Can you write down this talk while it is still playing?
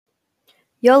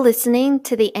You're listening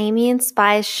to the Amy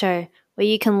Inspires Show, where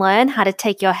you can learn how to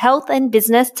take your health and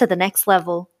business to the next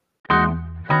level.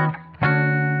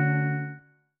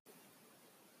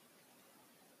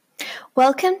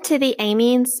 Welcome to the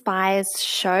Amy Inspires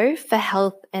Show for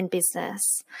health and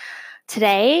business.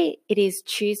 Today, it is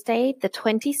Tuesday, the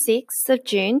 26th of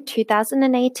June,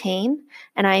 2018,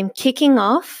 and I'm kicking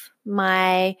off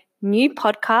my new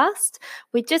podcast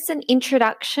with just an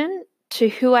introduction to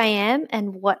who I am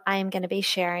and what I am going to be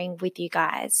sharing with you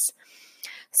guys.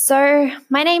 So,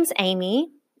 my name's Amy.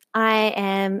 I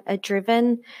am a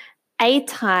driven,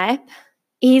 A-type,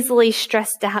 easily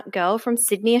stressed out girl from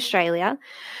Sydney, Australia,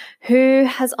 who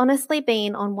has honestly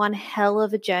been on one hell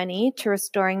of a journey to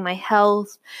restoring my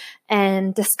health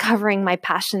and discovering my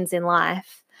passions in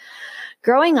life.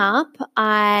 Growing up,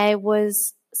 I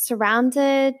was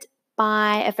surrounded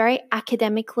by a very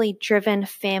academically driven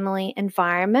family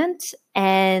environment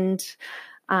and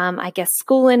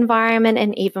school environment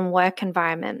and even work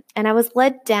environment. And I was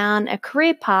led down a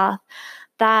career path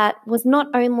that was not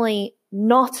only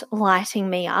not lighting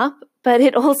me up, but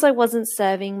it also wasn't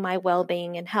serving my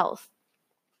well-being and health.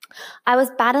 I was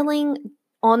battling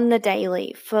on the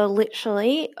daily for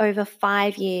literally over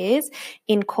 5 years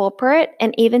in corporate,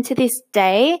 and even to this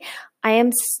day, I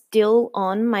am still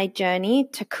on my journey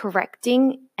to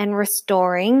correcting and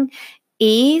restoring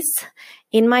ease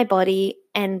in my body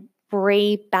and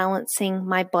rebalancing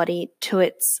my body to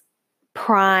its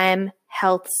prime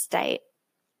health state.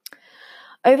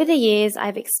 Over the years,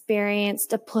 I've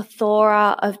experienced a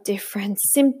plethora of different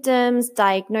symptoms,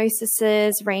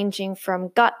 diagnoses ranging from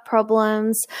gut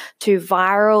problems to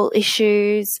viral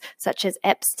issues such as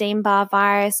Epstein-Barr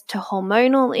virus to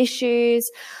hormonal issues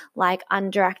like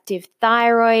underactive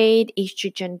thyroid,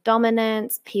 estrogen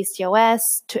dominance, PCOS,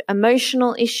 to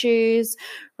emotional issues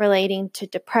relating to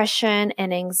depression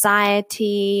and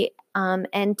anxiety,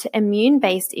 and to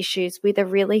immune-based issues with a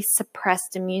really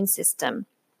suppressed immune system.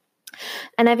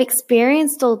 And I've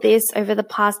experienced all this over the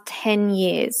past 10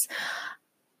 years.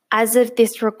 As of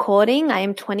this recording, I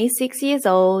am 26 years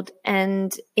old,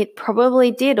 and it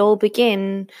probably did all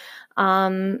begin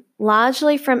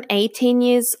largely from 18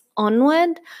 years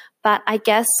onward, but I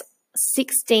guess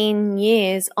 16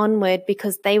 years onward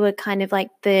because they were kind of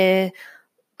like the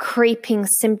creeping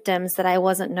symptoms that I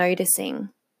wasn't noticing.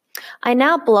 I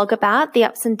now blog about the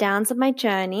ups and downs of my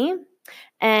journey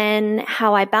and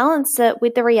how I balance it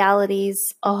with the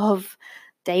realities of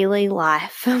daily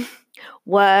life,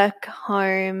 work,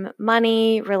 home,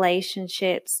 money,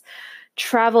 relationships,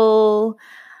 travel,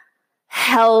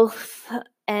 health,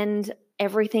 and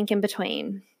everything in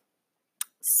between.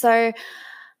 So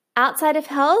outside of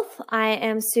health, I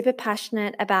am super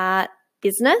passionate about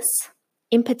business.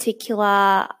 In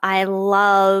particular, I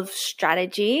love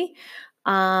strategy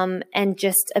and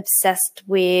just obsessed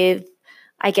with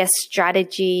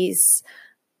strategies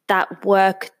that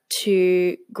work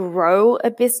to grow a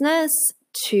business,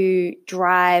 to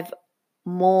drive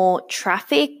more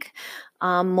traffic,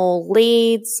 more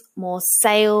leads, more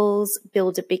sales,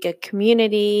 build a bigger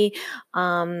community,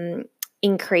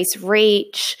 increase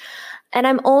reach. And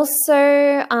I'm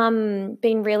also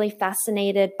been really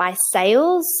fascinated by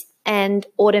sales and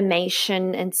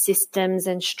automation and systems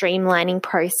and streamlining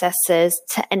processes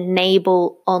to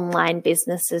enable online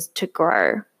businesses to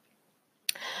grow.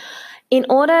 In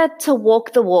order to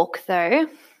walk the walk, though,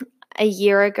 a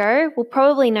year ago,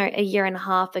 a year and a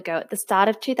half ago, at the start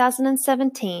of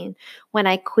 2017, when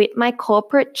I quit my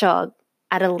corporate job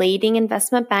at a leading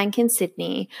investment bank in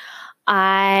Sydney,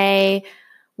 I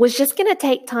was just going to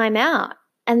take time out.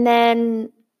 And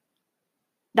then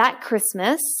that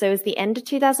Christmas, so it was the end of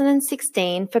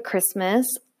 2016, for Christmas,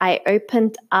 I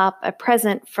opened up a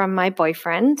present from my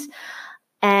boyfriend,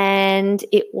 and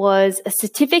it was a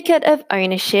certificate of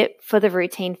ownership for the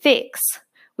Routine Fix,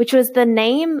 which was the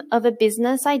name of a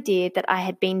business idea that I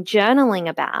had been journaling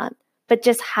about, but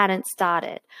just hadn't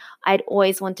started. I'd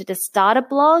always wanted to start a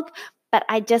blog, but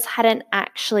I just hadn't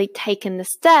actually taken the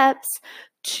steps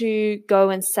to go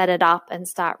and set it up and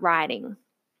start writing.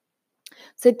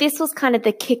 So this was kind of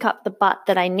the kick up the butt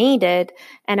that I needed,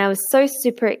 and I was so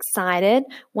super excited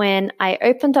when I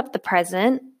opened up the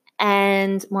present,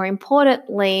 and more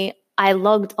importantly, I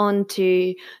logged on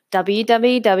to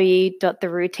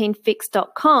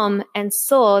www.theroutinefix.com and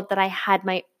saw that I had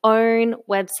my own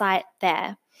website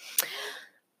there.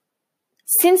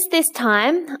 Since this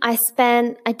time, I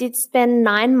did spend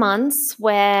 9 months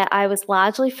where I was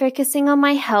largely focusing on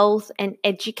my health and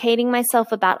educating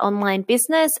myself about online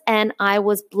business, and I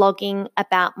was blogging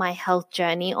about my health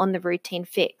journey on the Routine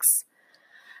Fix.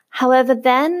 However,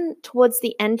 then towards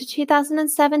the end of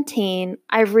 2017,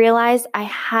 I realized I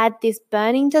had this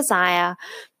burning desire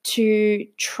to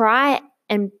try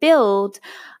and build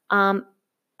a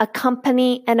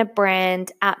company and a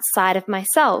brand outside of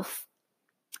myself,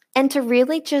 and to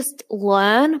really just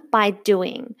learn by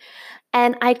doing.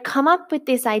 And I'd come up with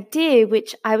this idea,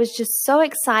 which I was just so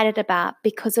excited about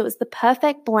because it was the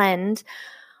perfect blend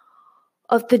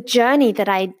of the journey that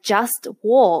I just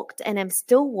walked and am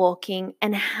still walking,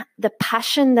 and the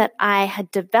passion that I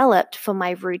had developed for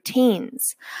my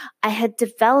routines. I had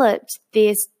developed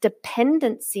this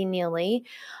dependency nearly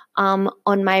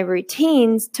on my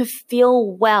routines to feel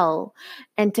well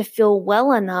and to feel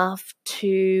well enough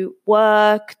to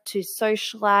work, to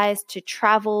socialize, to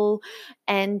travel,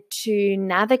 and to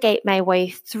navigate my way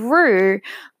through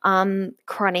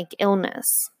chronic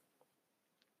illness.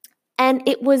 And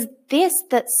it was this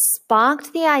that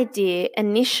sparked the idea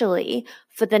initially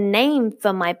for the name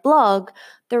for my blog.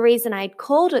 The reason I'd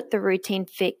called it The Routine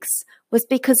Fix was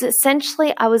because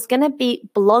essentially I was going to be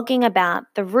blogging about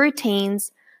the routines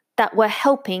that were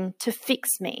helping to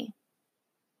fix me.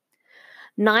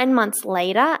 9 months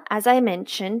later, as I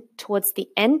mentioned, towards the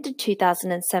end of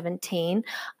 2017,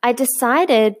 I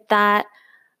decided that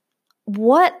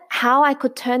how I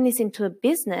could turn this into a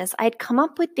business. I'd come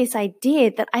up with this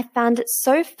idea that I found it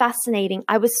so fascinating.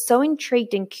 I was so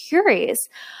intrigued and curious.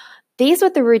 These were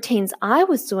the routines I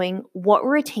was doing. What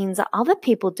routines are other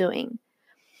people doing?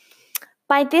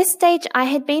 By this stage, I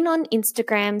had been on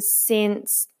Instagram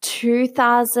since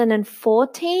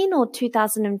 2014 or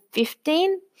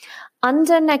 2015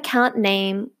 under an account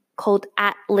name called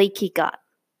 @LeakyGut.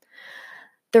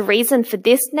 The reason for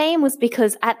this name was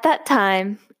because at that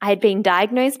time, I had been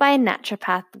diagnosed by a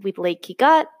naturopath with leaky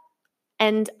gut,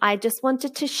 and I just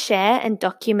wanted to share and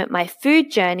document my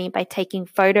food journey by taking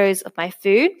photos of my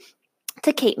food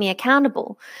to keep me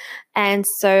accountable. And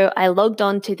so I logged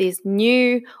on to this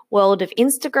new world of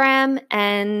Instagram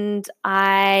and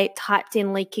I typed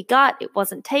in leaky gut. It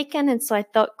wasn't taken, and so I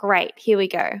thought, great, here we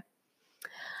go.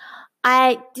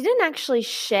 I didn't actually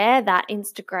share that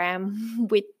Instagram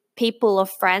with people or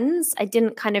friends. I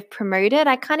didn't kind of promote it.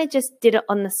 I kind of just did it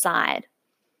on the side.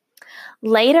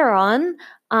 Later on,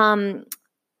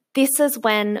 this is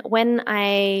when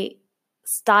I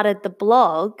started the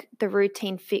blog,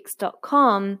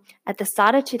 theroutinefix.com, at the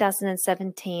start of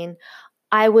 2017,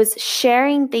 I was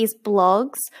sharing these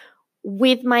blogs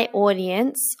with my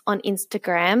audience on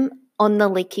Instagram on the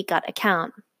Leaky Gut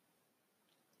account.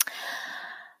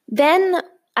 Then,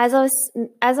 as I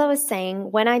was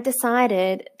saying, when I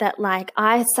decided that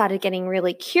I started getting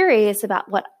really curious about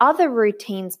what other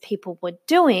routines people were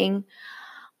doing,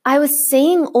 I was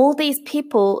seeing all these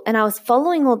people and I was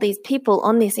following all these people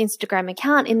on this Instagram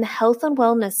account in the health and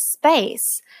wellness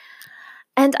space.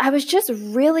 And I was just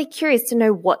really curious to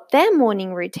know what their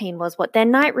morning routine was, what their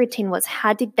night routine was.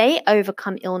 How did they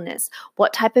overcome illness?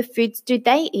 What type of foods do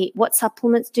they eat? What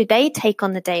supplements do they take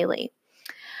on the daily?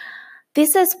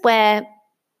 This is where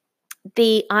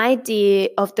the idea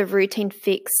of the Routine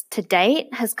Fix to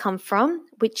date has come from,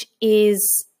 which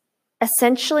is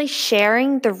essentially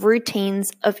sharing the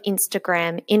routines of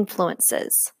Instagram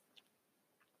influencers.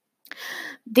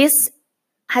 This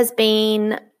has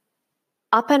been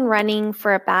up and running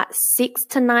for about 6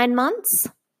 to 9 months,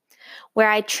 where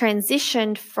I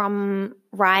transitioned from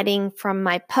writing from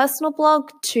my personal blog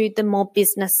to the more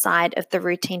business side of the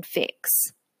Routine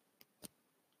Fix.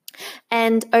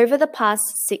 And over the past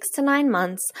 6 to 9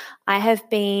 months, I have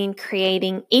been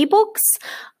creating ebooks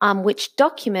which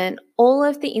document all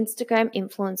of the Instagram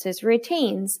influencers'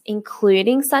 routines,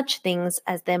 including such things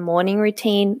as their morning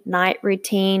routine, night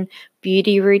routine,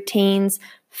 beauty routines,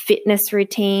 fitness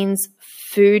routines,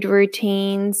 food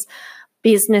routines,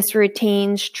 business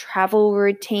routines, travel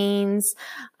routines,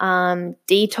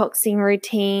 detoxing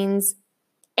routines,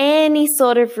 any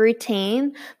sort of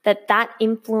routine that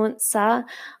influencer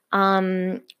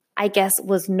I guess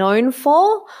was known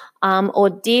for or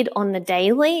did on the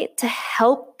daily to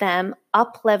help them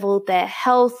up-level their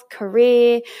health,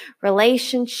 career,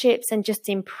 relationships, and just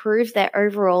improve their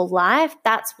overall life.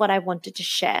 That's what I wanted to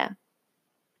share.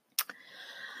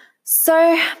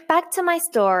 So back to my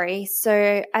story.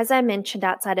 So as I mentioned,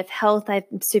 outside of health, I'm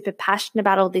super passionate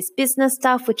about all this business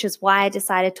stuff, which is why I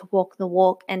decided to walk the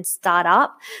walk and start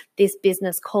up this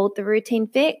business called The Routine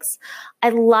Fix. I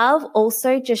love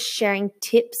also just sharing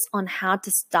tips on how to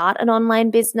start an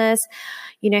online business,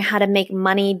 how to make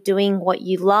money doing what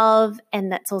you love,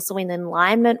 and that's also in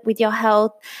alignment with your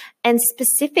health, and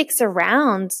specifics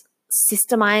around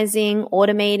systemizing,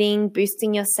 automating,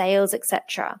 boosting your sales,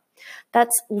 etc.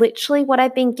 That's literally what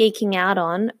I've been geeking out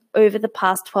on over the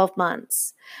past 12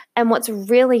 months. And what's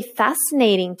really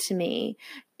fascinating to me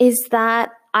is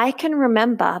that I can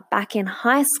remember back in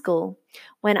high school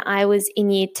when I was in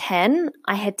year 10,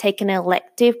 I had taken an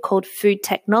elective called food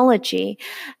technology.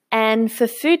 And for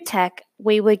food tech,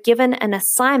 we were given an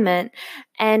assignment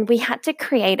and we had to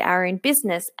create our own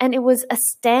business. And it was a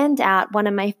standout, one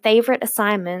of my favorite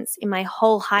assignments in my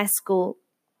whole high school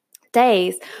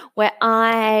days, where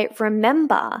I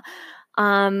remember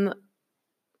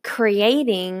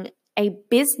creating a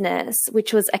business,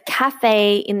 which was a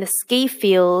cafe in the ski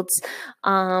fields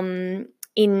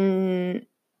in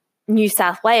New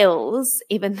South Wales,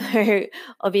 even though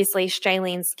obviously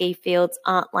Australian ski fields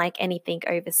aren't like anything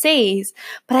overseas.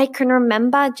 But I can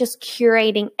remember just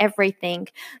curating everything,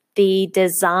 the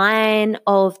design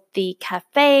of the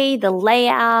cafe, the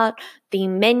layout, the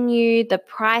menu, the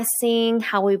pricing,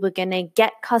 how we were going to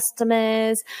get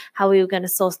customers, how we were going to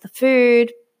source the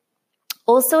food.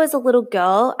 Also, as a little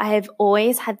girl, I have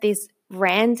always had this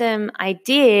random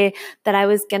idea that I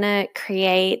was going to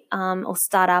create or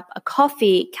start up a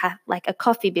coffee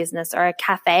business or a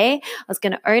cafe. I was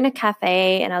going to own a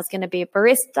cafe and I was going to be a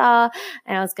barista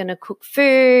and I was going to cook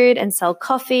food and sell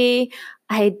coffee.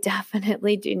 I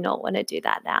definitely do not want to do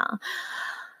that now.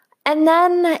 And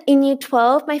then in year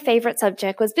 12, my favorite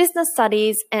subject was business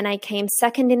studies, and I came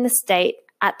second in the state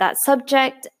at that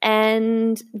subject.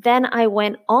 And then I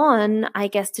went on, I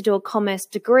guess, to do a commerce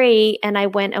degree, and I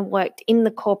went and worked in the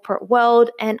corporate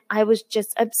world. And I was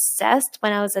just obsessed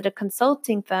when I was at a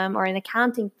consulting firm or an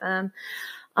accounting firm.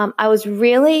 I was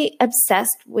really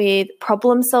obsessed with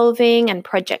problem solving and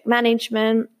project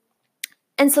management.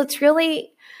 And so it's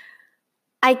really,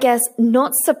 I guess,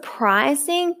 not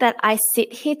surprising that I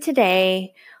sit here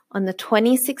today on the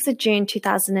 26th of June,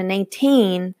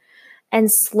 2018, and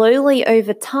slowly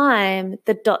over time,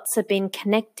 the dots have been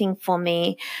connecting for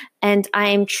me, and I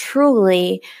am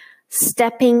truly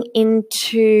stepping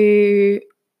into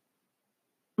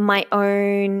my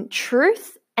own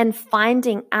truth and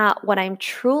finding out what I'm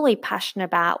truly passionate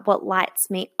about, what lights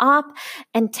me up,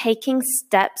 and taking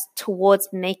steps towards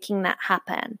making that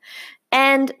happen.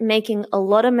 And making a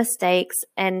lot of mistakes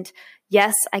and,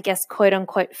 yes, I guess, quote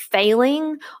unquote,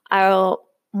 failing, or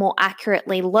more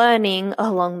accurately, learning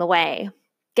along the way.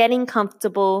 Getting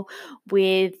comfortable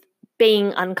with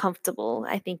being uncomfortable,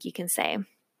 I think you can say.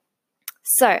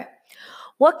 So,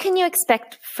 what can you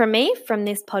expect from me from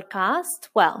this podcast?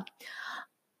 Well,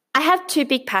 I have two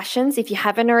big passions, if you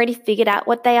haven't already figured out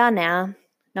what they are now.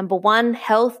 Number one,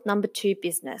 health. Number two,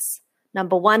 business.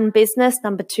 Number one, business.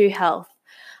 Number two, health.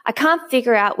 I can't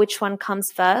figure out which one comes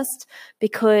first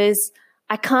because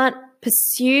I can't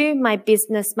pursue my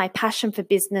business, my passion for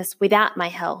business, without my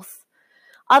health.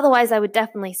 Otherwise, I would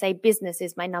definitely say business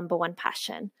is my number one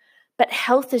passion. But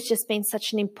health has just been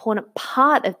such an important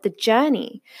part of the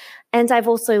journey. And I've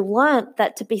also learned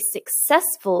that to be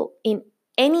successful in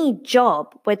any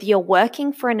job, whether you're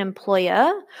working for an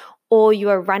employer or you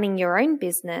are running your own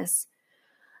business,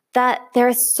 that there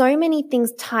are so many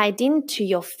things tied into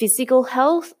your physical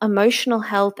health, emotional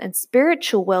health, and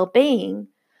spiritual well-being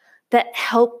that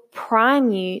help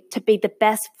prime you to be the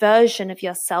best version of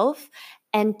yourself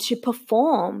and to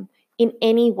perform in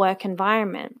any work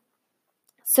environment.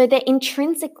 So they're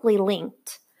intrinsically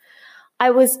linked.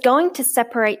 I was going to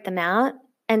separate them out,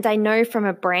 and I know from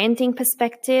a branding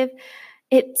perspective,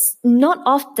 it's not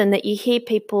often that you hear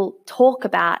people talk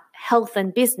about health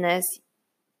and business.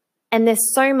 And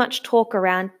there's so much talk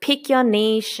around pick your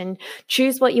niche and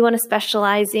choose what you want to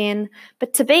specialize in.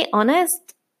 But to be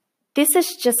honest, this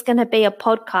is just going to be a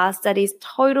podcast that is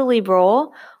totally raw,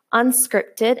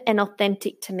 unscripted, and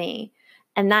authentic to me.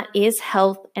 And that is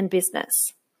health and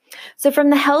business. So from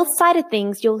the health side of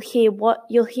things, you'll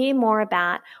hear more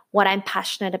about what I'm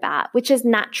passionate about, which is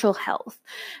natural health,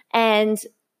 and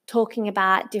talking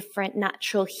about different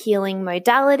natural healing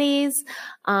modalities,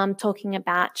 talking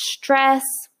about stress,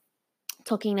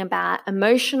 talking about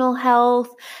emotional health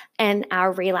and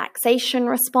our relaxation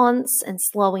response and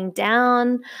slowing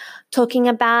down, talking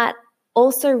about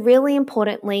also really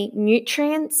importantly,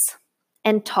 nutrients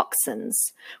and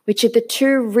toxins, which are the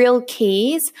two real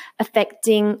keys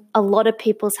affecting a lot of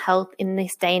people's health in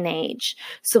this day and age.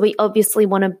 So we obviously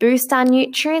want to boost our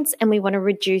nutrients and we want to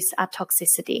reduce our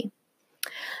toxicity.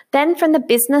 Then from the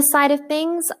business side of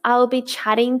things, I'll be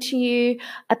chatting to you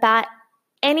about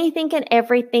anything and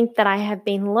everything that I have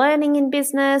been learning in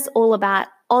business, all about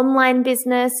online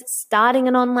business, starting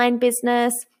an online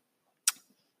business,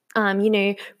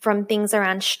 from things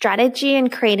around strategy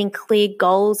and creating clear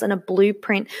goals and a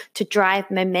blueprint to drive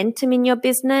momentum in your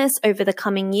business over the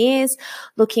coming years,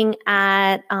 looking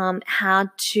at how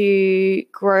to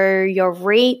grow your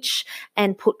reach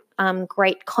and put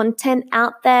great content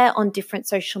out there on different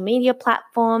social media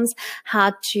platforms,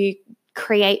 how to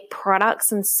create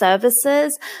products and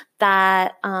services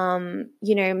that,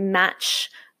 match,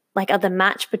 are the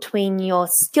match between your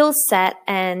skill set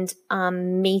and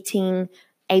meeting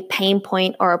a pain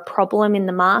point or a problem in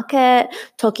the market,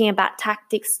 talking about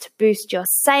tactics to boost your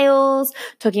sales,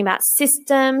 talking about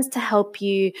systems to help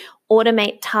you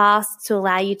automate tasks to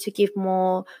allow you to give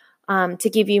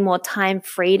you more time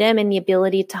freedom and the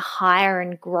ability to hire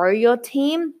and grow your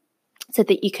team, so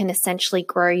that you can essentially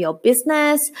grow your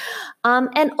business.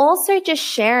 And also just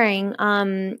sharing.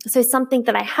 So something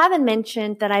that I haven't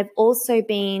mentioned that I've also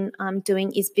been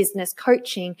doing is business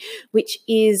coaching, which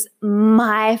is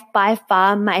by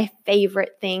far my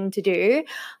favorite thing to do.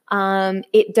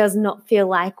 It does not feel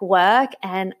like work,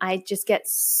 and I just get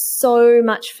so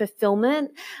much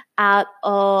fulfillment out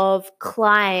of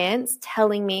clients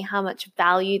telling me how much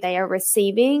value they are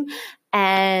receiving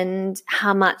and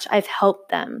how much I've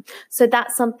helped them. So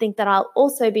that's something that I'll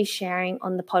also be sharing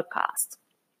on the podcast.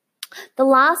 The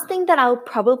last thing that I'll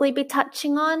probably be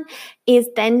touching on is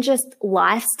then just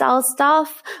lifestyle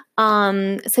stuff.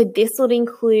 So this would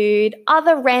include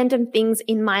other random things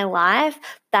in my life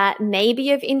that may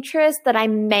be of interest that I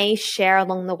may share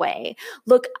along the way.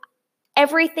 Look,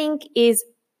 everything is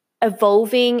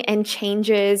evolving and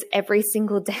changes every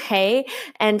single day,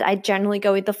 and I generally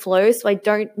go with the flow, so I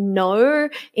don't know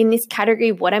in this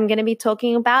category what I'm going to be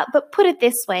talking about. But put it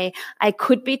this way, I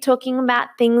could be talking about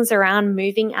things around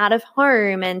moving out of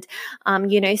home and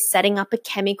setting up a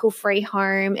chemical-free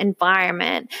home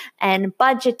environment and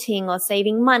budgeting or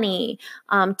saving money,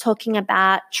 talking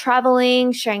about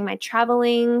traveling, sharing my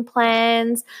traveling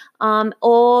plans,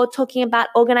 or talking about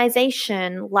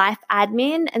organization, life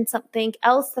admin, and something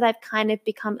else that I've kind of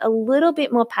become a little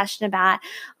bit more passionate about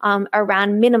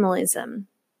around minimalism.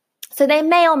 So they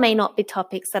may or may not be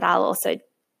topics that I'll also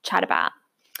chat about.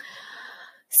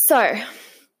 So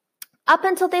up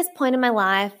until this point in my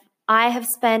life, I have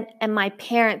spent, and my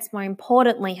parents more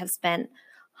importantly have spent,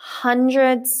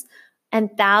 hundreds and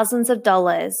thousands of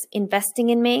dollars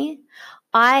investing in me.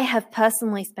 I have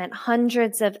personally spent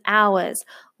hundreds of hours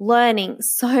learning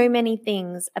so many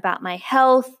things about my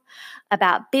health,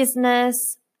 about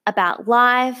business, about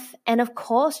life, and of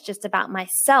course, just about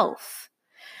myself.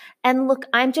 And look,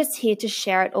 I'm just here to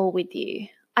share it all with you.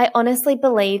 I honestly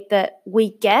believe that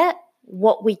we get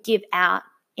what we give out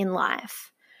in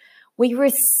life. We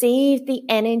receive the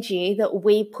energy that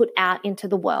we put out into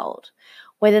the world,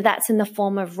 whether that's in the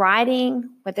form of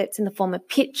writing, whether it's in the form of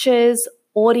pictures,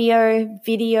 audio,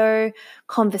 video,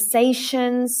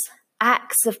 conversations,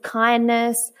 acts of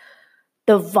kindness,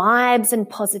 the vibes and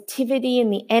positivity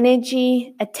and the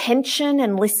energy, attention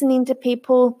and listening to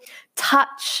people,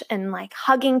 touch and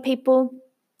hugging people,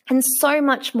 and so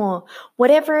much more.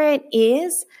 Whatever it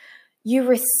is, you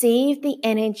receive the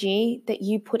energy that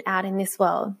you put out in this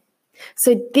world.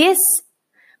 So this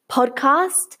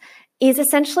podcast is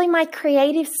essentially my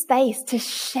creative space to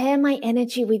share my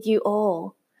energy with you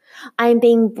all. I'm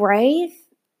being brave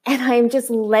and I'm just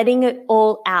letting it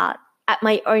all out at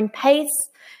my own pace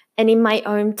and in my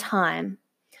own time.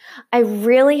 I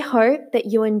really hope that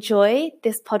you enjoy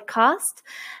this podcast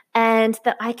and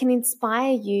that I can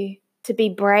inspire you to be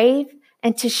brave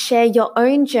and to share your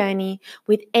own journey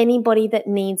with anybody that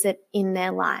needs it in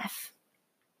their life.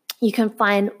 You can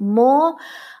find more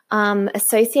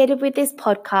associated with this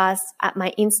podcast at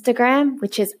my Instagram,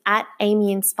 which is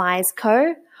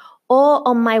 @AmyInspiresCo, or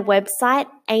on my website,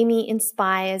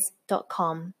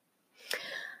 amyinspires.com.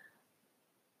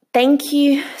 Thank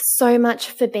you so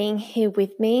much for being here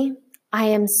with me. I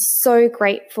am so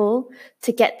grateful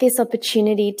to get this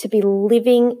opportunity to be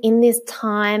living in this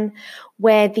time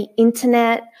where the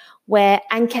internet, where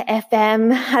Anchor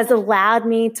FM has allowed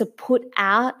me to put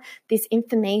out this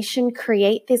information,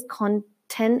 create this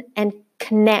content, and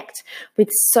connect with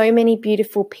so many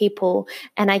beautiful people.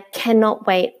 And I cannot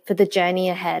wait for the journey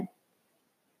ahead.